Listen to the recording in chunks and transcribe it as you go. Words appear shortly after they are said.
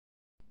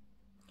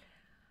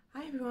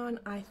everyone,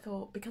 I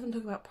thought because I'm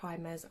talking about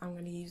primers, I'm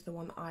going to use the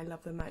one that I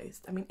love the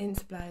most. I mean,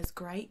 Instaglow is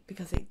great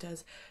because it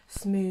does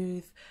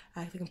smooth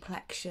the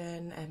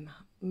complexion and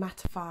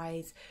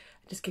mattifies,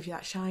 just gives you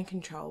that shine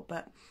control,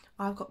 but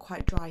I've got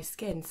quite dry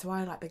skin, so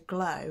I like the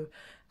glow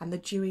and the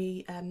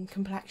dewy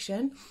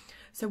complexion.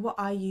 So what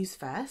I use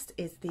first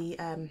is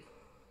the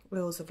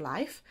Wheels of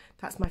Life.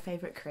 That's my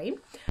favourite cream,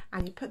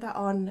 and you put that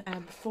on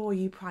before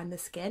you prime the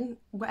skin.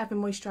 Whatever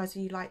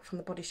moisturiser you like from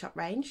the Body Shop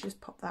range,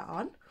 just pop that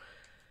on.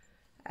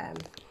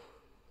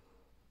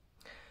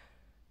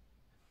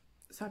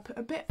 So I put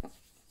a bit,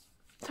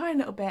 tiny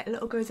little bit. A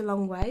little goes a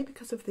long way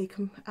because of the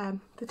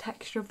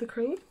texture of the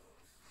cream.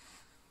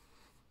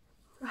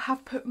 I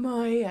have put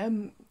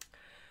my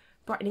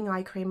brightening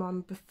eye cream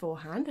on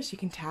beforehand, as you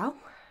can tell.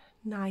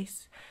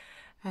 Nice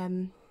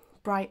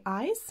bright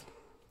eyes.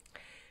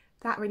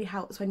 That really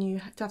helps when you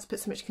have to put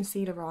so much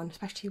concealer on,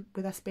 especially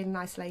with us being in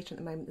isolation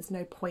at the moment. There's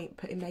no point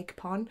putting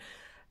makeup on.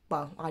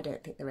 Well, I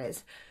don't think there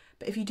is.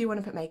 But if you do want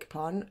to put makeup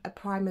on, a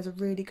primer is a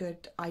really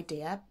good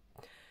idea,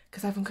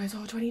 because everyone goes,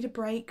 oh, do I need a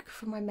break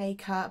from my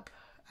makeup?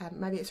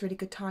 Maybe it's a really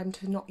good time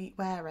to not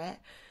wear it.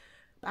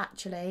 But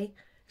actually,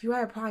 if you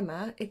wear a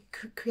primer, it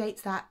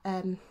creates that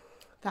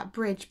that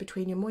bridge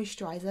between your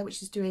moisturiser,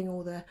 which is doing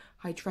all the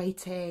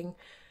hydrating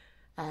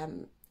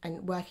and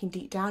working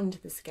deep down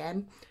into the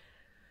skin,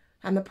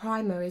 and the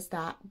primer is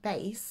that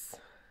base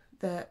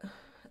that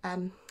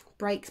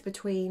breaks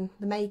between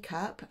the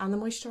makeup and the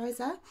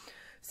moisturiser.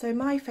 So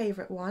my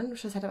favourite one,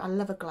 which I said I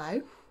love a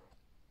glow,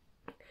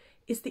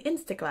 is the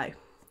Instaglow.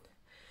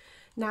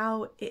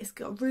 Now it's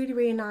got really,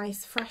 really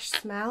nice fresh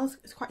smells.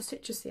 It's quite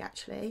citrusy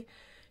actually.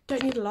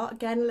 Don't need a lot.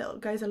 Again, a little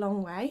goes a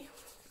long way.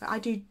 But I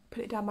do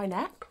put it down my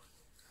neck.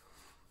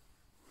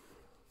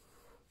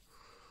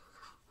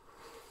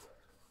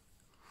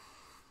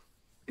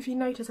 If you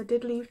notice, I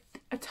did leave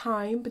a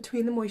time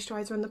between the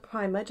moisturiser and the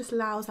primer. It just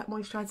allows that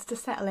moisturiser to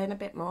settle in a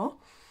bit more.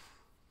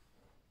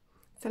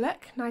 So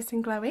look, nice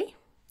and glowy.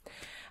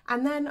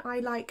 And then I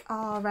like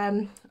our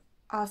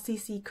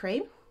CC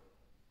cream,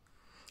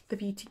 the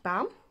Beauty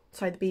Balm.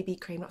 Sorry, the BB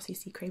cream, not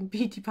CC cream,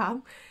 Beauty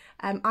Balm.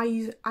 I'm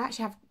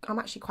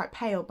actually quite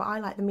pale, but I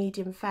like the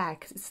medium fair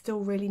because it's still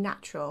really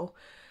natural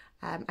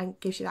and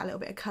gives you that little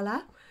bit of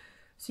colour.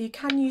 So you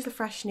can use the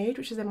Fresh Nude,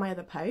 which is in my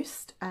other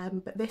post,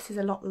 but this is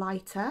a lot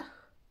lighter,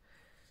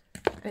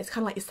 and it's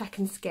kind of like your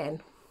second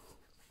skin.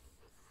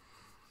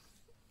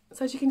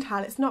 So as you can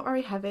tell, it's not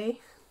very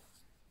heavy.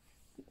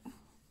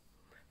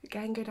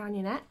 Again, go down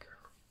your neck.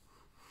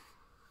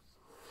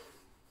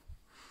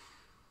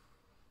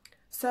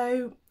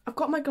 So I've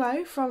got my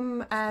glow from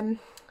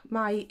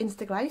my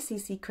Instaglow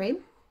CC cream,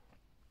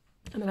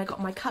 and then I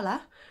got my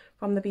colour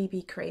from the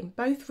BB cream.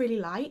 Both really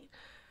light.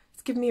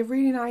 It's given me a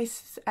really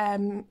nice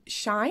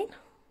shine.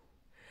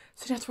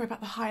 So you don't have to worry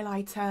about the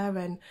highlighter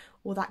and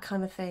all that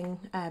kind of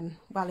thing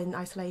while in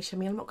isolation. I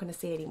mean, I'm not going to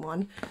see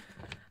anyone.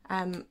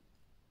 So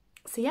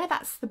yeah,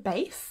 that's the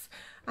base.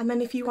 And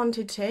then if you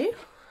wanted to,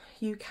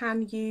 you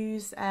can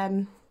use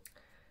Body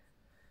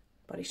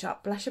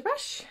Shop blusher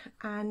brush,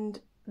 and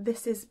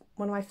this is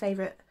one of my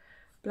favourite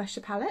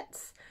blusher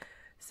palettes.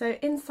 So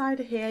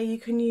inside of here you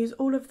can use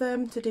all of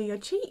them to do your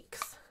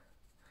cheeks.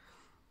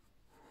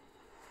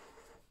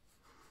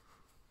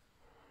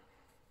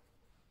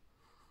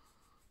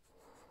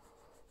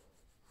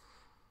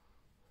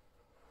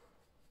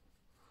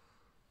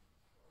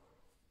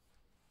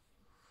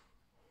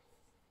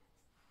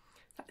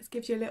 That just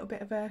gives you a little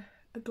bit of a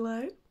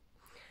glow.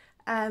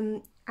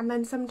 And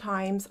then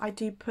sometimes I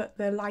do put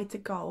the lighter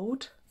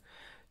gold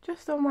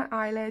just on my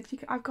eyelids.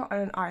 I've got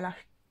an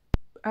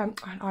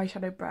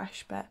eyeshadow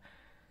brush, but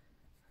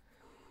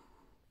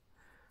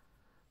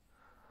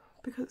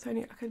because it's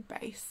only like a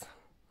base.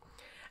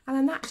 And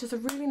then that's just a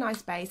really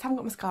nice base. I haven't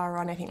got mascara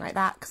or anything like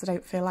that because I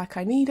don't feel like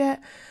I need it,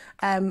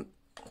 because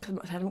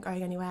I'm not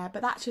going anywhere.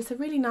 But that's just a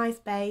really nice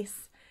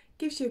base.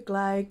 Gives you a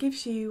glow,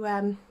 gives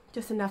you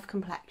just enough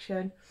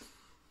complexion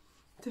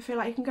to feel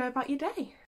like you can go about your day.